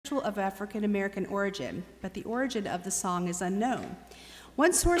spiritual of African American origin, but the origin of the song is unknown.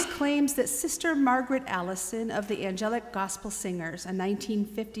 One source claims that Sister Margaret Allison of the Angelic Gospel Singers, a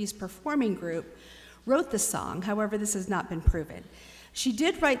 1950s performing group, wrote the song. However, this has not been proven. She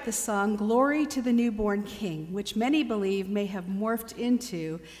did write the song Glory to the Newborn King, which many believe may have morphed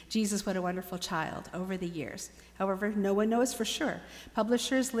into Jesus, What a Wonderful Child over the years. However, no one knows for sure.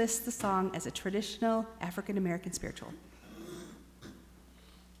 Publishers list the song as a traditional African American spiritual.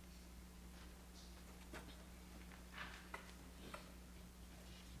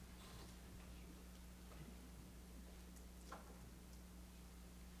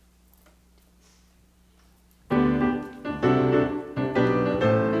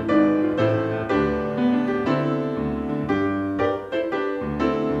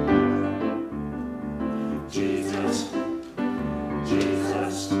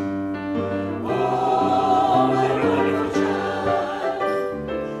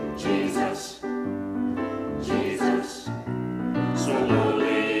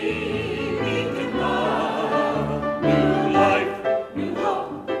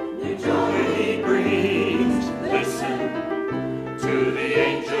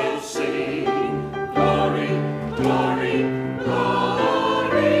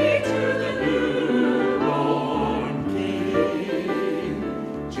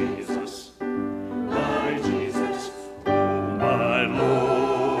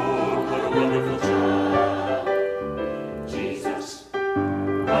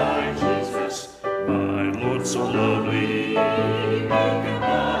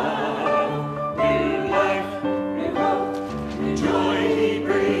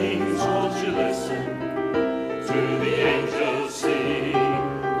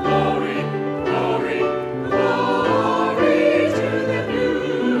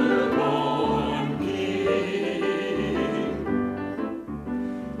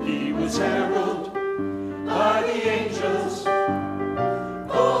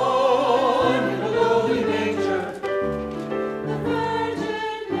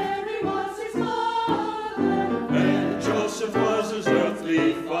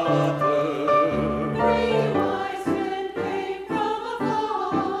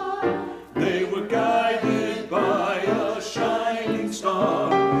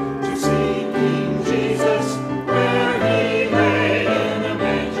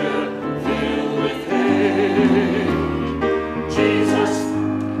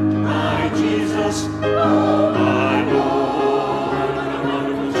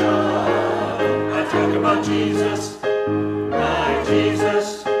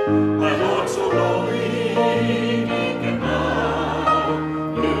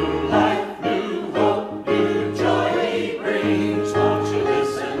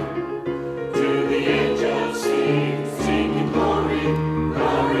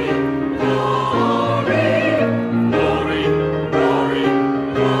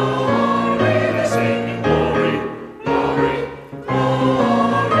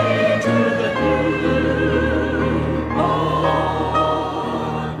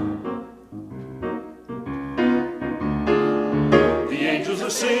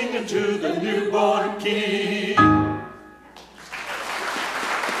 Singing to the newborn King.